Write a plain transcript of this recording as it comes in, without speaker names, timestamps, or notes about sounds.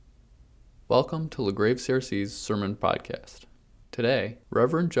Welcome to LaGrave CRC's Sermon Podcast. Today,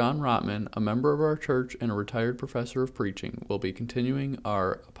 Reverend John Rotman, a member of our church and a retired professor of preaching, will be continuing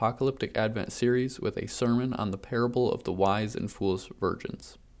our Apocalyptic Advent series with a sermon on the parable of the wise and foolish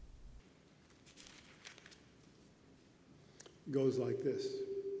virgins. It goes like this.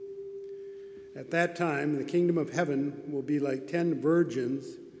 At that time, the kingdom of heaven will be like 10 virgins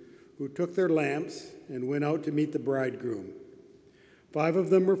who took their lamps and went out to meet the bridegroom. 5 of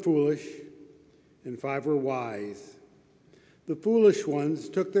them were foolish, and 5 were wise. The foolish ones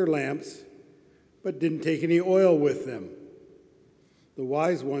took their lamps, but didn't take any oil with them. The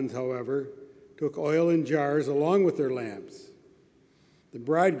wise ones, however, took oil in jars along with their lamps. The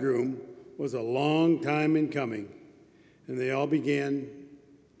bridegroom was a long time in coming, and they all began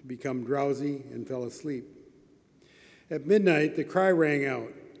to become drowsy and fell asleep. At midnight, the cry rang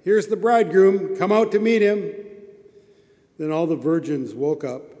out, "Here's the bridegroom, come out to meet him." Then all the virgins woke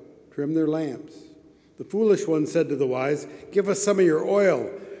up, trimmed their lamps. The foolish one said to the wise, "Give us some of your oil.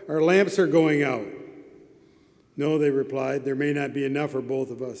 Our lamps are going out." "No," they replied, "there may not be enough for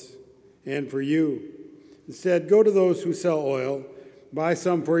both of us and for you. Instead, go to those who sell oil, buy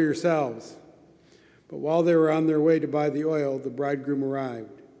some for yourselves." But while they were on their way to buy the oil, the bridegroom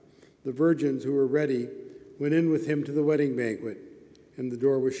arrived. The virgins who were ready went in with him to the wedding banquet, and the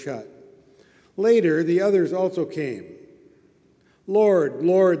door was shut. Later, the others also came. "Lord,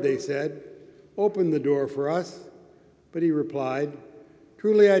 Lord," they said, "open the door for us." But he replied,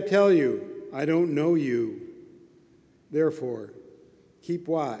 "Truly I tell you, I don't know you. Therefore, keep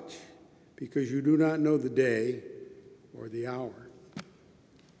watch, because you do not know the day or the hour."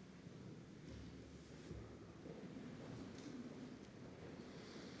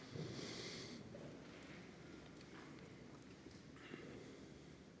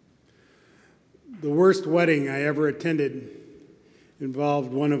 The worst wedding I ever attended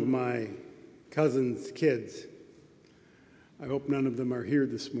involved one of my cousin's kids. I hope none of them are here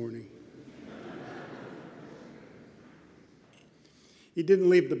this morning. He didn't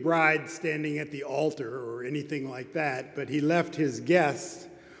leave the bride standing at the altar or anything like that, but he left his guests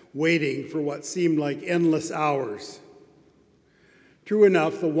waiting for what seemed like endless hours. True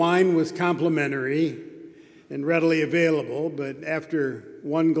enough, the wine was complimentary and readily available, but after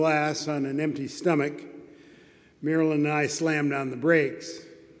one glass on an empty stomach, Marilyn and I slammed on the brakes.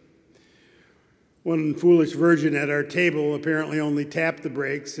 One foolish virgin at our table apparently only tapped the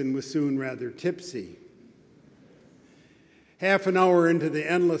brakes and was soon rather tipsy. Half an hour into the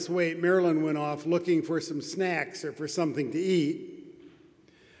endless wait, Marilyn went off looking for some snacks or for something to eat.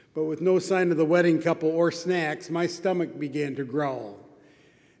 But with no sign of the wedding couple or snacks, my stomach began to growl,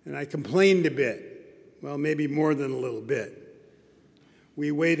 and I complained a bit. Well, maybe more than a little bit. We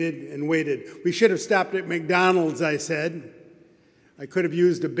waited and waited. "We should have stopped at McDonald's," I said. "I could have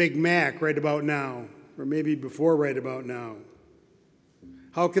used a Big Mac right about now, or maybe before right about now.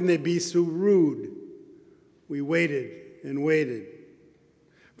 How can they be so rude?" We waited and waited.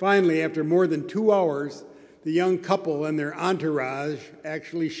 Finally, after more than 2 hours, the young couple and their entourage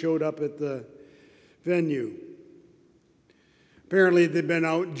actually showed up at the venue. Apparently, they'd been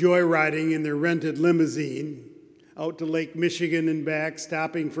out joyriding in their rented limousine, out to Lake Michigan and back,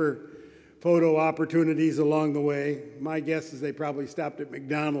 stopping for photo opportunities along the way. My guess is they probably stopped at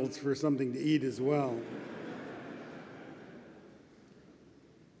McDonald's for something to eat as well.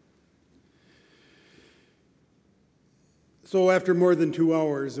 So after more than 2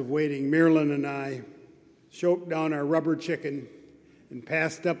 hours of waiting, Marilyn and I choked down our rubber chicken and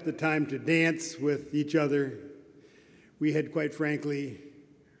passed up the time to dance with each other. We had, quite frankly,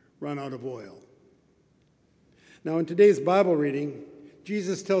 run out of oil. Now, in today's Bible reading,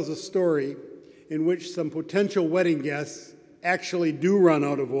 Jesus tells a story in which some potential wedding guests actually do run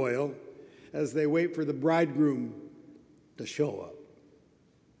out of oil as they wait for the bridegroom to show up.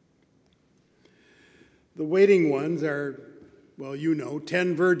 The waiting ones are,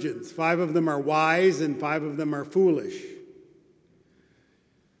 10 virgins. 5 of them are wise and 5 of them are foolish.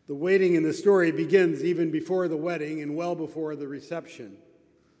 The waiting in the story begins even before the wedding and well before the reception.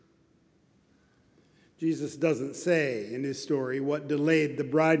 Jesus doesn't say in his story what delayed the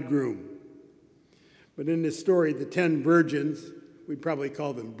bridegroom. But in his story, the 10 virgins, we'd probably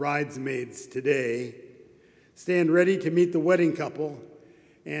call them bridesmaids today, stand ready to meet the wedding couple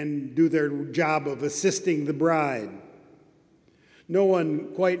and do their job of assisting the bride. No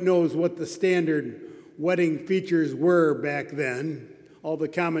one quite knows what the standard wedding features were back then. All the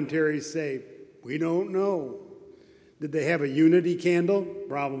commentaries say, we don't know. Did they have a unity candle?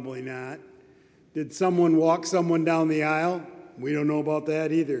 Probably not. Did someone walk someone down the aisle? We don't know about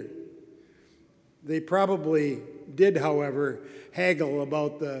that either. They probably did, however, haggle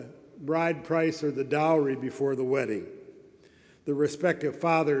about the bride price or the dowry before the wedding. The respective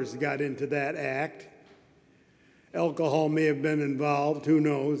fathers got into that act. Alcohol may have been involved, who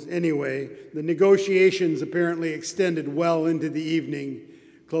knows. Anyway, the negotiations apparently extended well into the evening,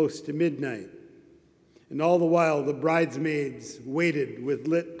 close to midnight. And all the while, the bridesmaids waited with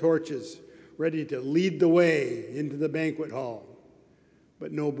lit torches, ready to lead the way into the banquet hall.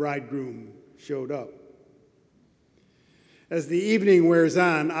 But no bridegroom showed up. As the evening wears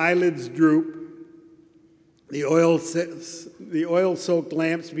on, eyelids droop, the oil-soaked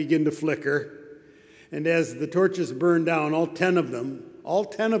lamps begin to flicker, and as the torches burn down, all 10 of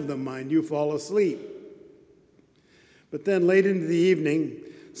them, mind you, fall asleep. But then late into the evening,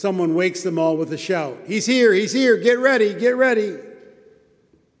 someone wakes them all with a shout. He's here, get ready, get ready.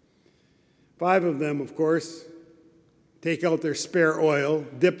 5 of them, of course, take out their spare oil,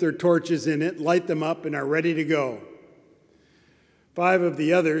 dip their torches in it, light them up, and are ready to go. 5 of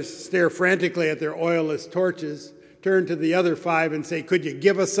the others stare frantically at their oilless torches, turn to the other 5 and say, "Could you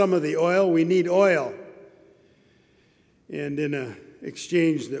give us some of the oil? We need oil." And in an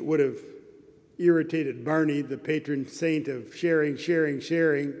exchange that would have irritated Barney, the patron saint of sharing,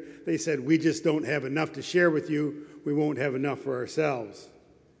 they said, "We just don't have enough to share with you. We won't have enough for ourselves."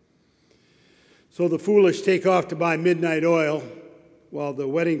 So the foolish take off to buy midnight oil while the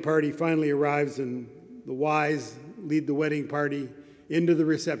wedding party finally arrives, and the wise lead the wedding party into the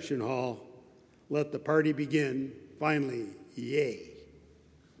reception hall. Let the party begin. Finally, yay.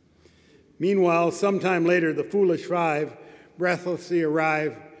 Meanwhile, sometime later, the foolish 5 breathlessly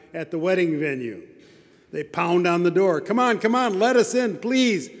arrive at the wedding venue. They pound on the door. Come on, let us in,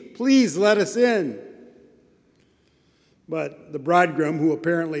 please let us in. But the bridegroom, who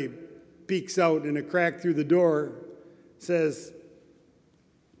apparently peeks out in a crack through the door, says,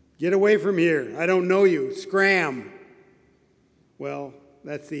 "Get away from here. I don't know you. Scram." Well,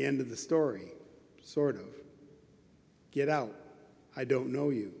 that's the end of the story, sort of. Get out. I don't know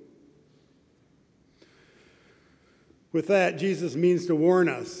you. With that, Jesus means to warn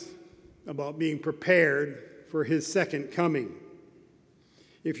us about being prepared for his second coming.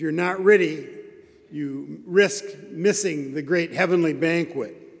 If you're not ready, you risk missing the great heavenly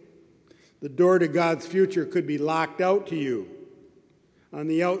banquet. The door to God's future could be locked out to you. On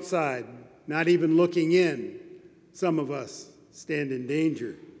the outside, not even looking in, some of us stand in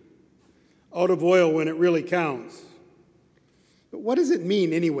danger. Out of oil when it really counts. But what does it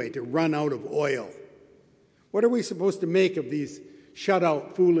mean anyway to run out of oil? What are we supposed to make of these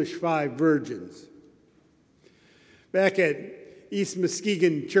shut-out, foolish 5 virgins? Back at East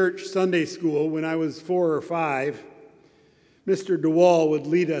Muskegon Church Sunday School, when I was 4 or 5, Mr. DeWall would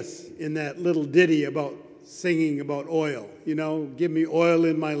lead us in that little ditty about singing about oil. You know, give me oil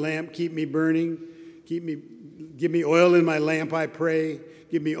in my lamp, keep me burning. Give me oil in my lamp, I pray.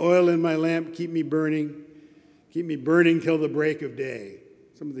 Give me oil in my lamp, keep me burning. Keep me burning till the break of day.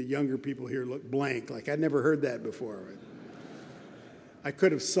 Some of the younger people here look blank, like I'd never heard that before. I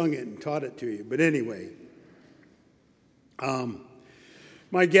could have sung it and taught it to you, but anyway.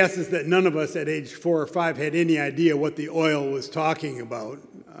 My guess is that none of us at age 4 or 5 had any idea what the oil was talking about.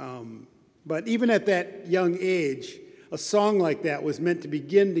 But even at that young age, a song like that was meant to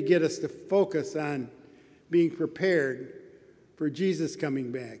begin to get us to focus on being prepared for Jesus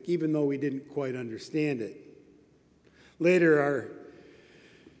coming back, even though we didn't quite understand it. Later,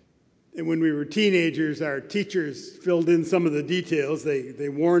 when we were teenagers, our teachers filled in some of the details. They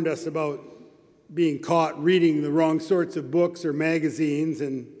warned us about being caught reading the wrong sorts of books or magazines,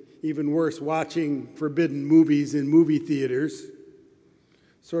 and even worse, watching forbidden movies in movie theaters,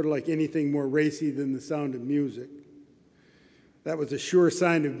 sort of like anything more racy than the sound of music. That was a sure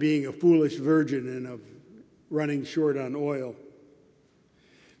sign of being a foolish virgin and of running short on oil.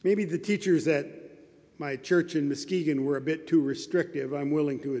 Maybe the teachers at my church in Muskegon were a bit too restrictive. I'm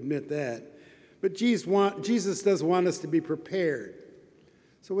willing to admit that. But Jesus does want us to be prepared.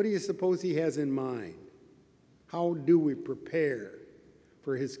 So what do you suppose he has in mind? How do we prepare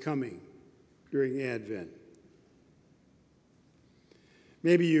for his coming during Advent?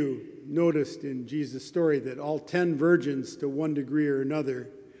 Maybe you noticed in Jesus' story that all 10 virgins, to one degree or another,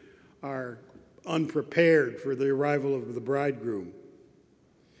 are unprepared for the arrival of the bridegroom.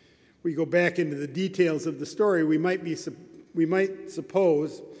 We go back into the details of the story, we might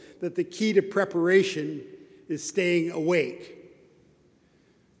suppose that the key to preparation is staying awake.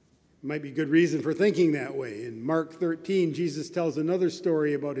 Might be good reason for thinking that way. In Mark 13, Jesus tells another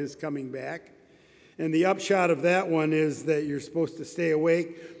story about his coming back. And the upshot of that one is that you're supposed to stay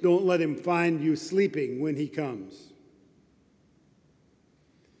awake. Don't let him find you sleeping when he comes.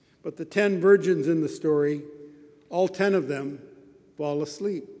 But the 10 virgins in the story, all 10 of them fall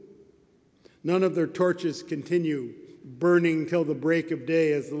asleep. None of their torches continue burning till the break of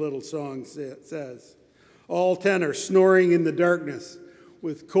day, as the little song says. All 10 are snoring in the darkness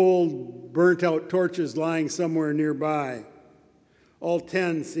with cold, burnt-out torches lying somewhere nearby. All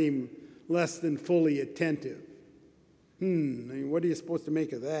 10 seem less than fully attentive. What are you supposed to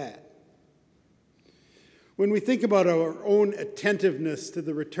make of that? When we think about our own attentiveness to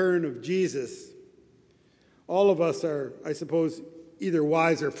the return of Jesus, all of us are, I suppose, either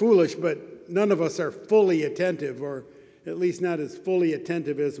wise or foolish, but none of us are fully attentive, or at least not as fully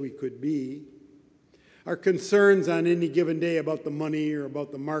attentive as we could be. Our concerns on any given day about the money or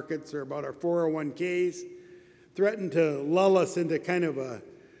about the markets or about our 401ks threaten to lull us into kind of a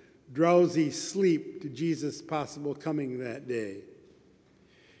drowsy sleep to Jesus' possible coming that day.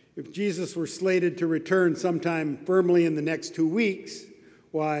 If Jesus were slated to return sometime firmly in the next 2 weeks,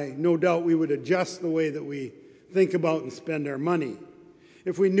 why, no doubt we would adjust the way that we think about and spend our money.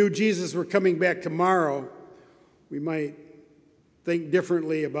 If we knew Jesus were coming back tomorrow, we might think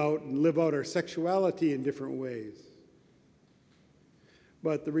differently about and live out our sexuality in different ways.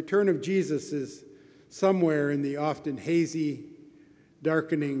 But the return of Jesus is somewhere in the often hazy,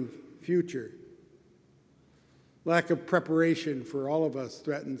 darkening future. Lack of preparation for all of us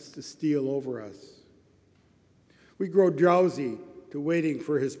threatens to steal over us. We grow drowsy to waiting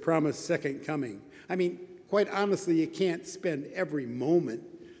for his promised second coming. Quite honestly, you can't spend every moment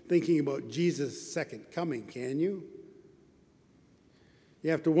thinking about Jesus' second coming, can you?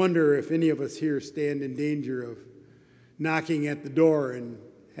 You have to wonder if any of us here stand in danger of knocking at the door and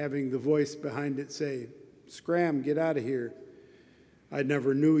having the voice behind it say, "Scram, get out of here. I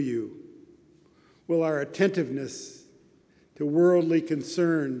never knew you." Will our attentiveness to worldly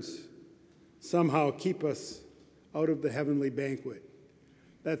concerns somehow keep us out of the heavenly banquet?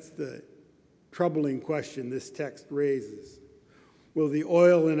 That's the troubling question this text raises. Will the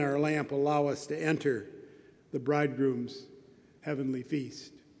oil in our lamp allow us to enter the bridegroom's heavenly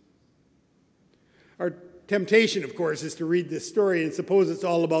feast? Our temptation, of course, is to read this story and suppose it's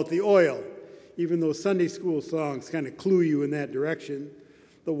all about the oil, even though Sunday school songs kind of clue you in that direction.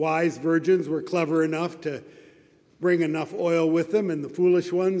 The wise virgins were clever enough to bring enough oil with them, and the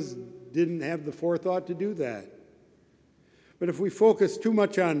foolish ones didn't have the forethought to do that. But if we focus too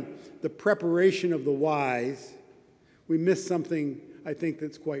much on the preparation of the wise, we miss something, I think,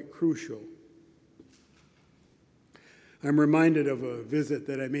 that's quite crucial. I'm reminded of a visit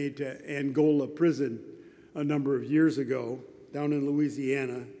that I made to Angola prison a number of years ago, down in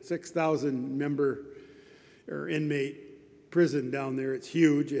Louisiana, 6,000 member or inmate prison down there. It's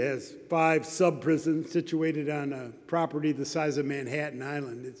huge. It has 5 sub-prisons situated on a property the size of Manhattan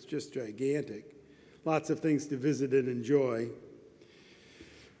Island. It's just gigantic. Lots of things to visit and enjoy.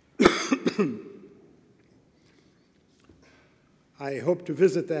 I hope to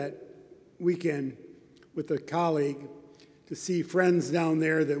visit that weekend with a colleague to see friends down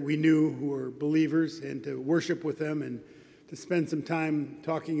there that we knew who were believers and to worship with them and to spend some time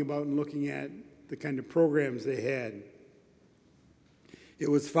talking about and looking at the kind of programs they had. It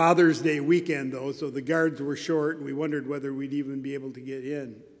was Father's Day weekend, though, so the guards were short, and we wondered whether we'd even be able to get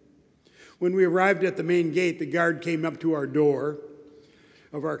in. When we arrived at the main gate, the guard came up to our door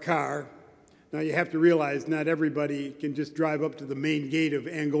of our car. Now, you have to realize not everybody can just drive up to the main gate of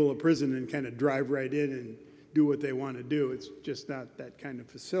Angola prison and kind of drive right in and do what they want to do. It's just not that kind of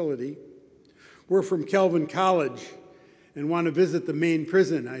facility. We're from Calvin College and want to visit the main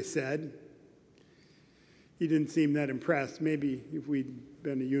prison, I said. He didn't seem that impressed. Maybe if we'd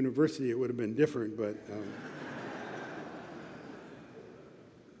been a university, it would have been different, but...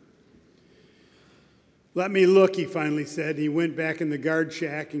 Let me look, he finally said. He went back in the guard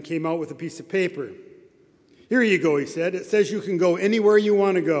shack and came out with a piece of paper. Here you go, he said. It says you can go anywhere you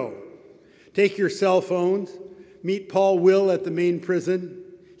want to go. Take your cell phones. Meet Paul Will at the main prison.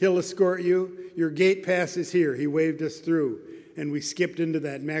 He'll escort you. Your gate pass is here. He waved us through. And we skipped into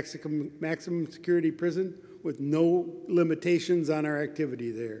that maximum security prison with no limitations on our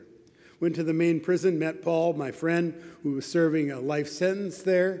activity there. Went to the main prison, met Paul, my friend, who was serving a life sentence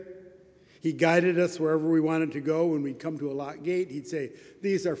there. He guided us wherever we wanted to go. When we'd come to a locked gate, he'd say,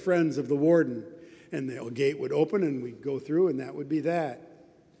 "These are friends of the warden." And the gate would open and we'd go through, and that would be that.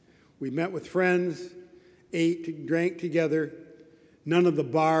 We met with friends, ate, drank together. None of the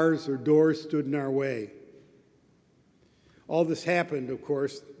bars or doors stood in our way. All this happened, of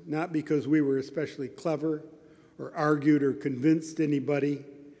course, not because we were especially clever or argued or convinced anybody.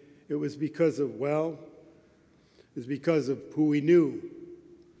 It was because of who we knew,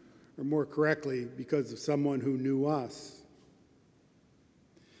 or more correctly, because of someone who knew us.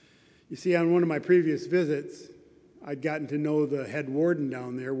 You see, on one of my previous visits, I'd gotten to know the head warden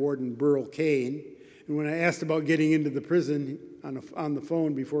down there, Warden Burl Kane, and when I asked about getting into the prison on the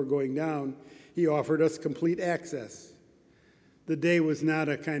phone before going down, he offered us complete access. The day was not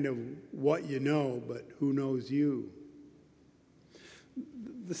a kind of what you know, but who knows you.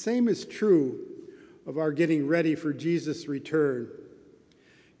 The same is true of our getting ready for Jesus' return.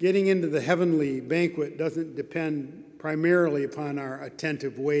 Getting into the heavenly banquet doesn't depend primarily upon our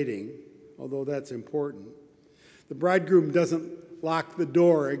attentive waiting, although that's important. The bridegroom doesn't lock the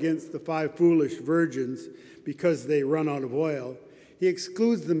door against the 5 foolish virgins because they run out of oil. He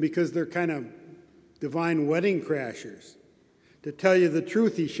excludes them because they're kind of divine wedding crashers. To tell you the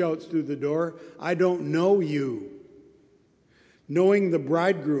truth, he shouts through the door, I don't know you. Knowing the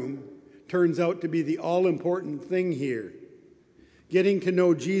bridegroom turns out to be the all-important thing here. Getting to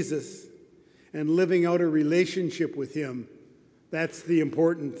know Jesus and living out a relationship with him, that's the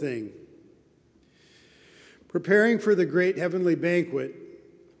important thing. Preparing for the great heavenly banquet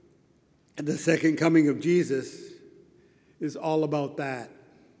at the second coming of Jesus is all about that.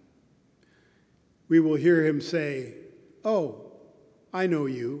 We will hear him say, oh, I know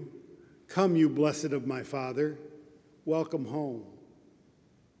you. Come, you blessed of my Father. Welcome home.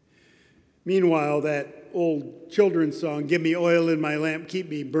 Meanwhile, that old children's song, Give Me Oil in My Lamp, Keep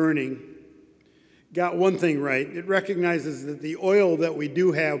Me Burning, got one thing right. It recognizes that the oil that we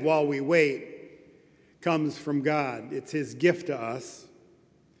do have while we wait comes from God. It's his gift to us.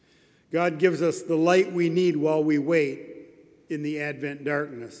 God gives us the light we need while we wait in the Advent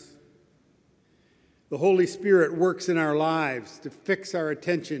darkness. The Holy Spirit works in our lives to fix our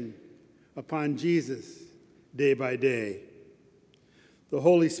attention upon Jesus day by day. The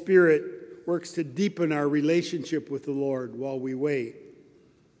Holy Spirit works to deepen our relationship with the Lord while we wait.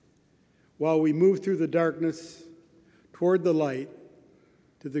 While we move through the darkness toward the light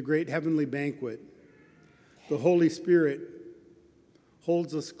to the great heavenly banquet, the Holy Spirit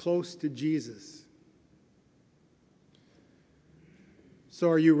holds us close to Jesus. So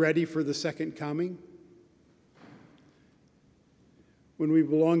are you ready for the second coming? When we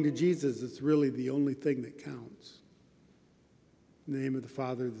belong to Jesus, it's really the only thing that counts. In the name of the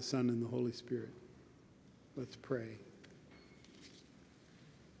Father, the Son, and the Holy Spirit. Let's pray.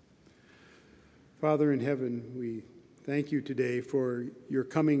 Father in heaven, we thank you today for your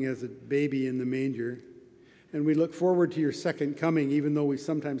coming as a baby in the manger. And we look forward to your second coming, even though we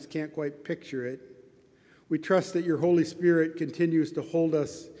sometimes can't quite picture it. We trust that your Holy Spirit continues to hold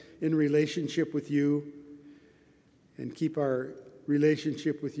us in relationship with you and keep our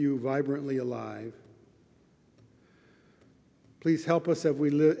relationship with you vibrantly alive. Please help us as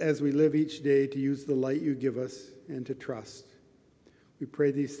we live each day to use the light you give us and to trust. We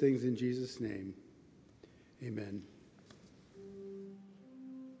pray these things in Jesus' name. Amen.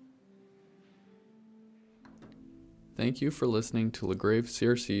 Thank you for listening to LaGrave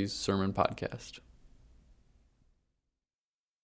CRC's Sermon Podcast.